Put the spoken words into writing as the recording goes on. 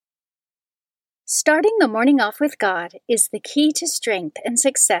Starting the morning off with God is the key to strength and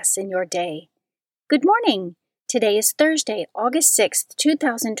success in your day. Good morning! Today is Thursday, August 6th,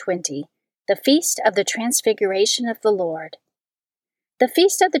 2020, the Feast of the Transfiguration of the Lord. The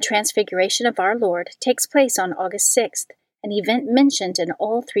Feast of the Transfiguration of our Lord takes place on August 6th, an event mentioned in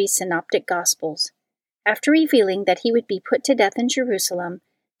all three synoptic Gospels. After revealing that he would be put to death in Jerusalem,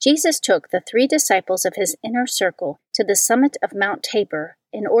 Jesus took the 3 disciples of his inner circle to the summit of Mount Tabor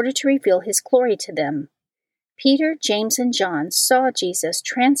in order to reveal his glory to them. Peter, James, and John saw Jesus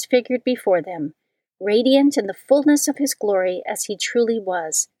transfigured before them, radiant in the fullness of his glory as he truly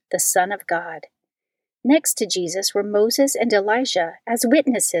was, the Son of God. Next to Jesus were Moses and Elijah as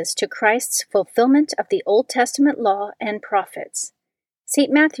witnesses to Christ's fulfillment of the Old Testament law and prophets.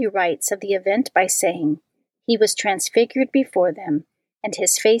 St. Matthew writes of the event by saying, "He was transfigured before them, and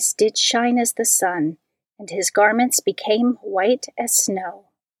his face did shine as the sun, and his garments became white as snow."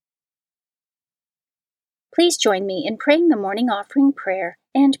 Please join me in praying the morning offering prayer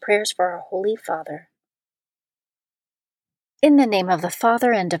and prayers for our Holy Father. In the name of the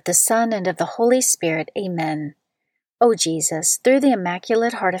Father, and of the Son, and of the Holy Spirit, Amen. O Jesus, through the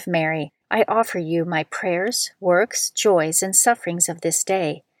Immaculate Heart of Mary, I offer you my prayers, works, joys, and sufferings of this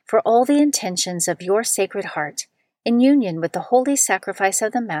day, for all the intentions of your Sacred Heart, in union with the holy sacrifice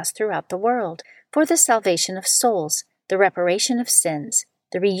of the Mass throughout the world, for the salvation of souls, the reparation of sins,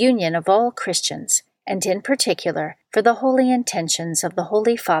 the reunion of all Christians, and in particular for the holy intentions of the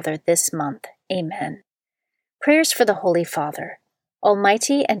Holy Father this month. Amen. Prayers for the Holy Father.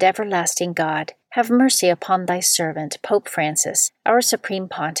 Almighty and everlasting God, have mercy upon thy servant, Pope Francis, our Supreme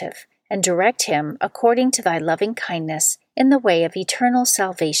Pontiff, and direct him, according to thy loving kindness, in the way of eternal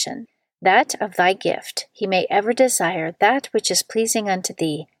salvation, that of thy gift he may ever desire that which is pleasing unto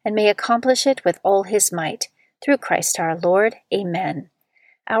thee, and may accomplish it with all his might, through Christ our Lord. Amen.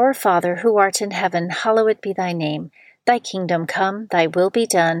 Our Father, who art in heaven, hallowed be thy name. Thy kingdom come, thy will be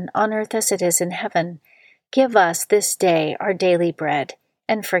done, on earth as it is in heaven. Give us this day our daily bread,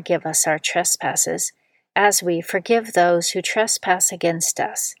 and forgive us our trespasses, as we forgive those who trespass against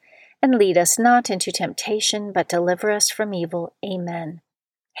us. And lead us not into temptation, but deliver us from evil. Amen.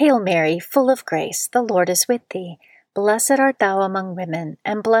 Hail Mary, full of grace, the Lord is with thee. Blessed art thou among women,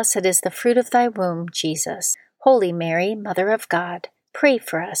 and blessed is the fruit of thy womb, Jesus. Holy Mary, Mother of God, pray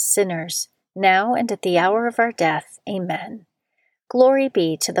for us sinners, now and at the hour of our death. Amen. Glory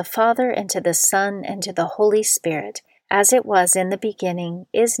be to the Father, and to the Son, and to the Holy Spirit, as it was in the beginning,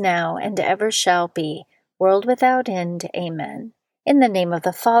 is now, and ever shall be, world without end. Amen. In the name of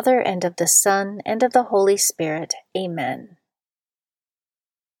the Father, and of the Son, and of the Holy Spirit. Amen.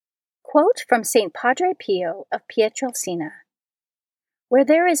 Quote from St. Padre Pio of Pietrelcina. Where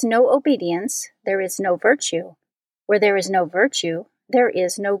there is no obedience, there is no virtue. Where there is no virtue, there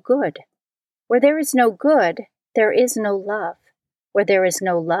is no good. Where there is no good, there is no love. Where there is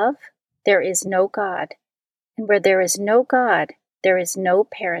no love, there is no God. And where there is no God, there is no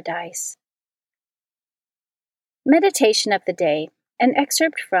paradise. Meditation of the Day, an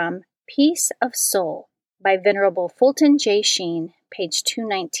excerpt from Peace of Soul by Venerable Fulton J. Sheen, page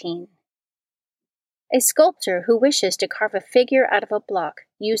 219. A sculptor who wishes to carve a figure out of a block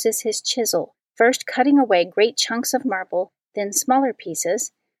uses his chisel, first cutting away great chunks of marble, then smaller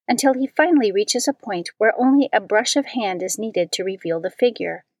pieces, until he finally reaches a point where only a brush of hand is needed to reveal the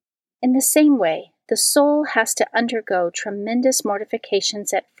figure. In the same way, the soul has to undergo tremendous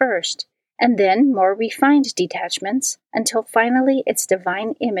mortifications at first, and then more refined detachments, until finally its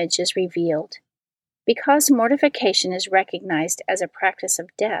divine image is revealed. Because mortification is recognized as a practice of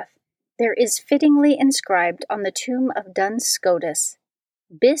death, there is fittingly inscribed on the tomb of Duns Scotus,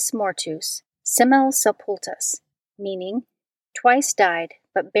 Bis mortus, semel sepultus, meaning, twice died,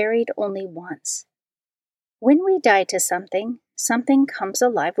 but buried only once. When we die to something, something comes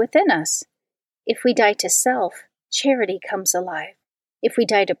alive within us. If we die to self, charity comes alive. If we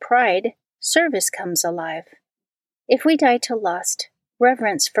die to pride, service comes alive. If we die to lust,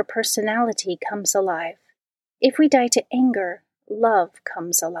 reverence for personality comes alive. If we die to anger, love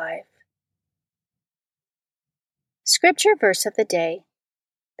comes alive. Scripture verse of the day.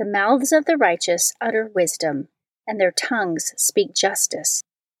 The mouths of the righteous utter wisdom, and their tongues speak justice.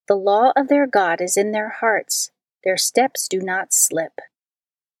 The law of their God is in their hearts. Their steps do not slip.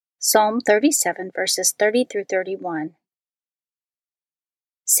 Psalm 37, verses 30 through 31.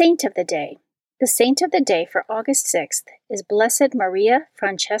 Saint of the Day. The saint of the day for August 6th is Blessed Maria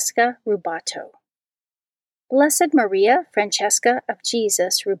Francesca Rubato. Blessed Maria Francesca of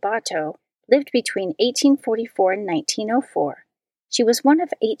Jesus Rubato lived between 1844 and 1904. She was one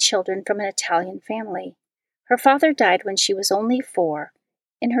of 8 children from an Italian family. Her father died when she was only 4,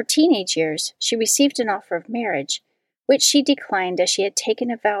 In her teenage years, she received an offer of marriage, which she declined as she had taken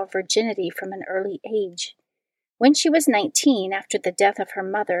a vow of virginity from an early age. When she was 19, after the death of her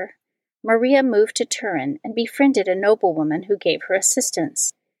mother, Maria moved to Turin and befriended a noblewoman who gave her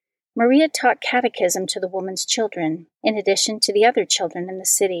assistance. Maria taught catechism to the woman's children, in addition to the other children in the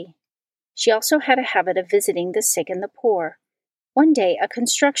city. She also had a habit of visiting the sick and the poor. One day, a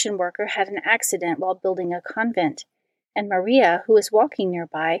construction worker had an accident while building a convent, and Maria, who was walking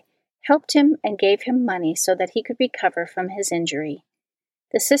nearby, helped him and gave him money so that he could recover from his injury.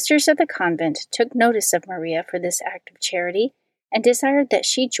 The sisters of the convent took notice of Maria for this act of charity and desired that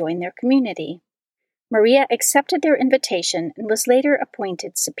she join their community. Maria accepted their invitation and was later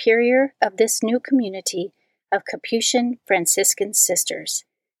appointed superior of this new community of Capuchin Franciscan sisters.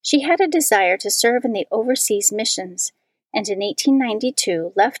 She had a desire to serve in the overseas missions, and in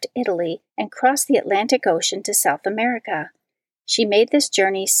 1892 left Italy and crossed the Atlantic Ocean to South America. She made this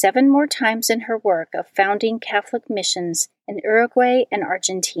journey 7 more times in her work of founding Catholic missions in Uruguay and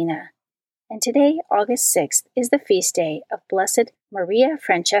Argentina. And today, August 6th, is the feast day of Blessed Maria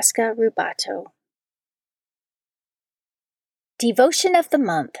Francesca Rubato. Devotion of the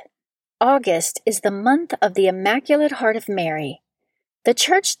Month. August is the month of the Immaculate Heart of Mary. The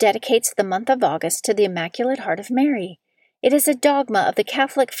Church dedicates the month of August to the Immaculate Heart of Mary. It is a dogma of the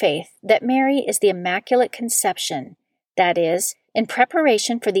Catholic faith that Mary is the Immaculate Conception, that is, in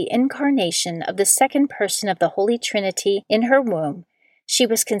preparation for the incarnation of the second person of the Holy Trinity in her womb, she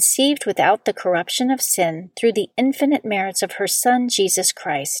was conceived without the corruption of sin through the infinite merits of her Son, Jesus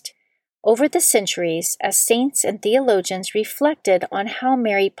Christ. Over the centuries, as saints and theologians reflected on how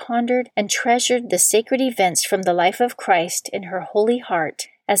Mary pondered and treasured the sacred events from the life of Christ in her holy heart,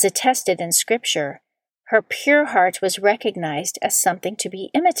 as attested in Scripture, her pure heart was recognized as something to be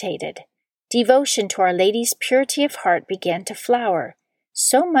imitated. Devotion to Our Lady's purity of heart began to flower,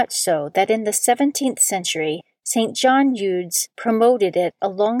 so much so that in the 17th century, St. John Eudes promoted it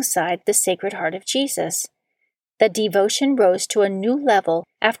alongside the Sacred Heart of Jesus. The devotion rose to a new level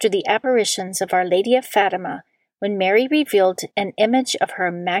after the apparitions of Our Lady of Fatima, when Mary revealed an image of her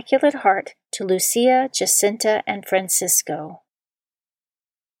Immaculate Heart to Lucia, Jacinta, and Francisco.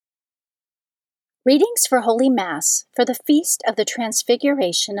 Readings for Holy Mass for the Feast of the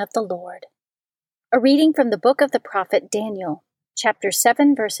Transfiguration of the Lord. A reading from the book of the prophet Daniel, chapter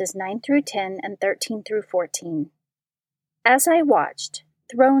 7, verses 9 through 10 and 13 through 14. As I watched,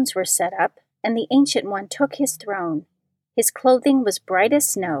 thrones were set up, and the Ancient One took his throne. His clothing was bright as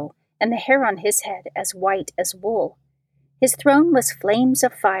snow, and the hair on his head as white as wool. His throne was flames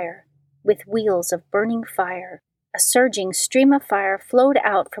of fire, with wheels of burning fire. A surging stream of fire flowed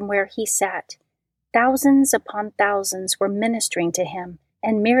out from where he sat. Thousands upon thousands were ministering to him,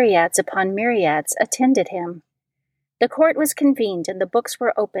 and myriads upon myriads attended him. The court was convened, and the books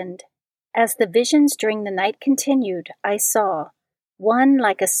were opened. As the visions during the night continued, I saw one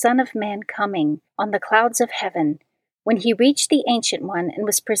like a Son of Man coming on the clouds of heaven. When he reached the Ancient One and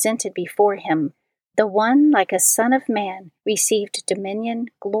was presented before him, the one like a Son of Man received dominion,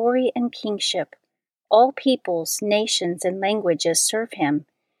 glory, and kingship. All peoples, nations, and languages serve him.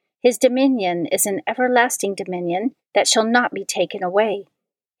 His dominion is an everlasting dominion that shall not be taken away.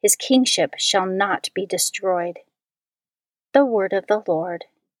 His kingship shall not be destroyed. The Word of the Lord.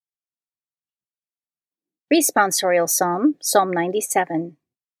 Responsorial Psalm, Psalm 97.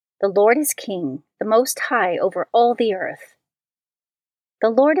 The Lord is King, the Most High over all the earth. The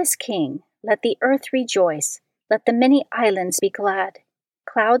Lord is King, let the earth rejoice, let the many islands be glad.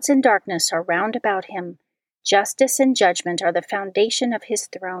 Clouds and darkness are round about him. Justice and judgment are the foundation of his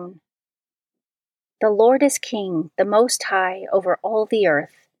throne. The Lord is King, the Most High over all the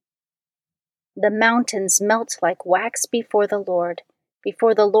earth. The mountains melt like wax before the Lord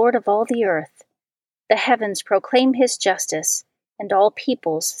of all the earth. The heavens proclaim his justice, and all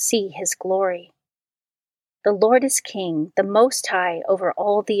peoples see his glory. The Lord is King, the Most High over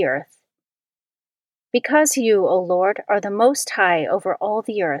all the earth. Because you, O Lord, are the Most High over all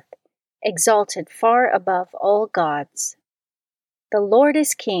the earth, exalted far above all gods. The Lord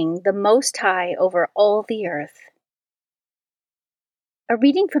is King, the Most High over all the earth. A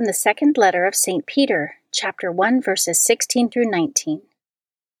reading from the second letter of St. Peter, chapter 1, verses 16 through 19.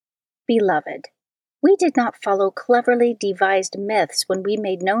 Beloved, we did not follow cleverly devised myths when we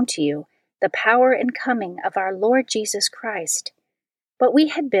made known to you the power and coming of our Lord Jesus Christ, but we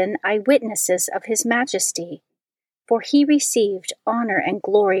had been eyewitnesses of his majesty, for he received honor and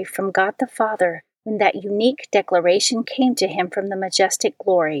glory from God the Father when that unique declaration came to him from the majestic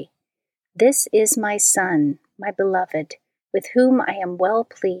glory. This is my Son, my beloved, with whom I am well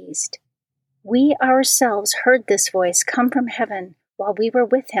pleased. We ourselves heard this voice come from heaven while we were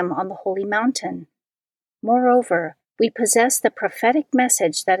with him on the holy mountain. Moreover, we possess the prophetic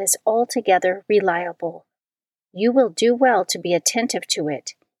message that is altogether reliable. You will do well to be attentive to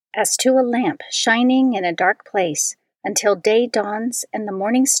it, as to a lamp shining in a dark place, until day dawns and the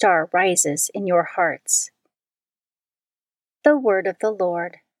morning star rises in your hearts. The Word of the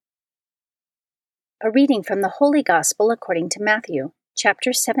Lord. A reading from the Holy Gospel according to Matthew,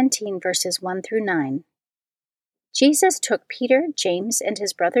 chapter 17, verses 1 through 9. Jesus took Peter, James, and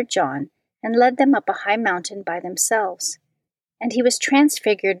his brother John, and led them up a high mountain by themselves. And he was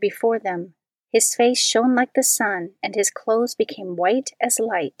transfigured before them. His face shone like the sun, and his clothes became white as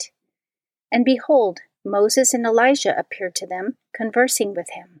light. And behold, Moses and Elijah appeared to them, conversing with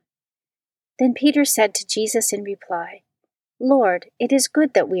him. Then Peter said to Jesus in reply, Lord, it is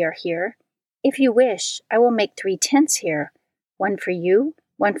good that we are here. If you wish, I will make 3 tents here, one for you,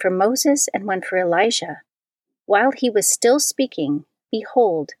 one for Moses, and one for Elijah. While he was still speaking,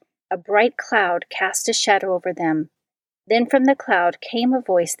 behold, a bright cloud cast a shadow over them. Then from the cloud came a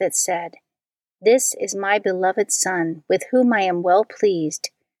voice that said, This is my beloved Son, with whom I am well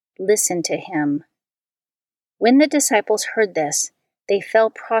pleased. Listen to him. When the disciples heard this, they fell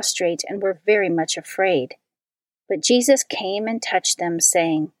prostrate and were very much afraid. But Jesus came and touched them,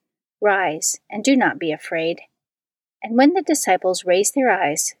 saying, Rise, and do not be afraid. And when the disciples raised their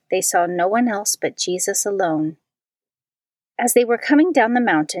eyes, they saw no one else but Jesus alone. As they were coming down the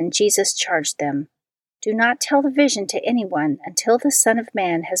mountain, Jesus charged them, Do not tell the vision to anyone until the Son of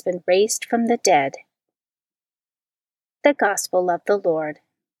Man has been raised from the dead. The Gospel of the Lord.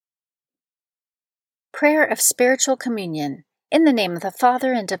 Prayer of Spiritual Communion. In the name of the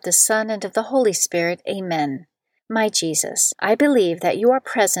Father, and of the Son, and of the Holy Spirit. Amen. My Jesus, I believe that you are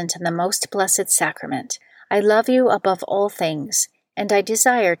present in the most blessed sacrament. I love you above all things, and I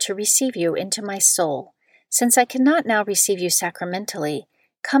desire to receive you into my soul. Since I cannot now receive you sacramentally,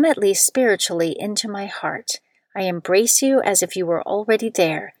 come at least spiritually into my heart. I embrace you as if you were already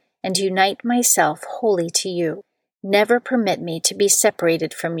there, and unite myself wholly to you. Never permit me to be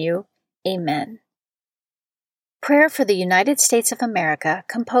separated from you. Amen. Prayer for the United States of America,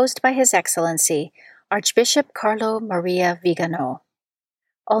 composed by His Excellency, Archbishop Carlo Maria Vigano.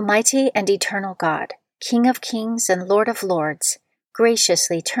 Almighty and eternal God, King of kings and Lord of lords,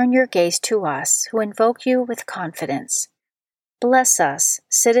 graciously turn your gaze to us who invoke you with confidence. Bless us,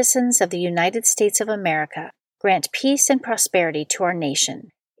 citizens of the United States of America. Grant peace and prosperity to our nation.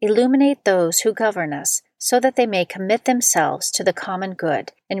 Illuminate those who govern us so that they may commit themselves to the common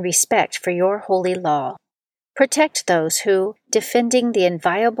good in respect for your holy law. Protect those who, defending the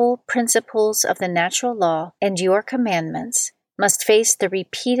inviolable principles of the natural law and your commandments, must face the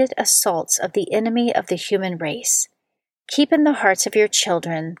repeated assaults of the enemy of the human race. Keep in the hearts of your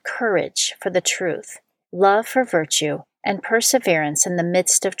children courage for the truth, love for virtue, and perseverance in the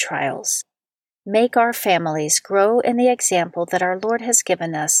midst of trials. Make our families grow in the example that our Lord has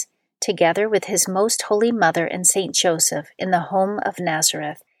given us, together with His most holy Mother and Saint Joseph in the home of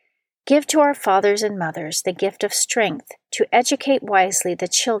Nazareth. Give to our fathers and mothers the gift of strength to educate wisely the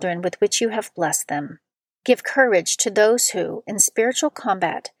children with which you have blessed them. Give courage to those who, in spiritual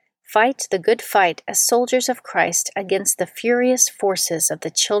combat, fight the good fight as soldiers of Christ against the furious forces of the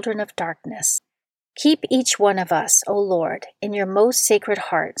children of darkness. Keep each one of us, O Lord, in your most sacred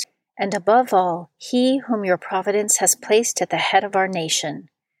heart, and above all, he whom your providence has placed at the head of our nation.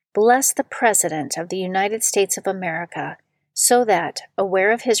 Bless the President of the United States of America, so that,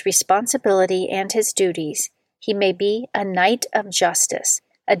 aware of his responsibility and his duties, he may be a knight of justice,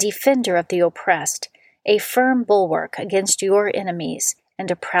 a defender of the oppressed, a firm bulwark against your enemies, and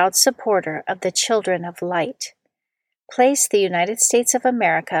a proud supporter of the children of light. Place the United States of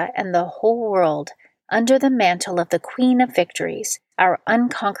America and the whole world under the mantle of the Queen of Victories, our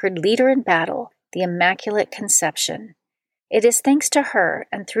unconquered leader in battle, the Immaculate Conception. It is thanks to her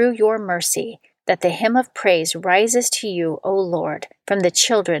and through your mercy that the hymn of praise rises to you, O Lord, from the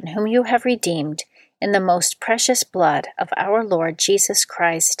children whom you have redeemed in the most precious blood of our Lord Jesus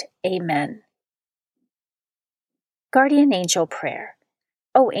Christ. Amen. Guardian Angel Prayer.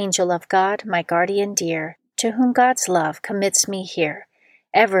 O angel of God, my guardian dear, to whom God's love commits me here,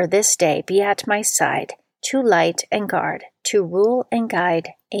 ever this day be at my side, to light and guard, to rule and guide.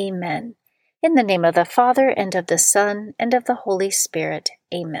 Amen. In the name of the Father, and of the Son, and of the Holy Spirit.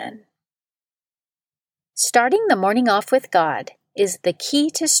 Amen. Starting the morning off with God is the key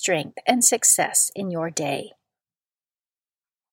to strength and success in your day.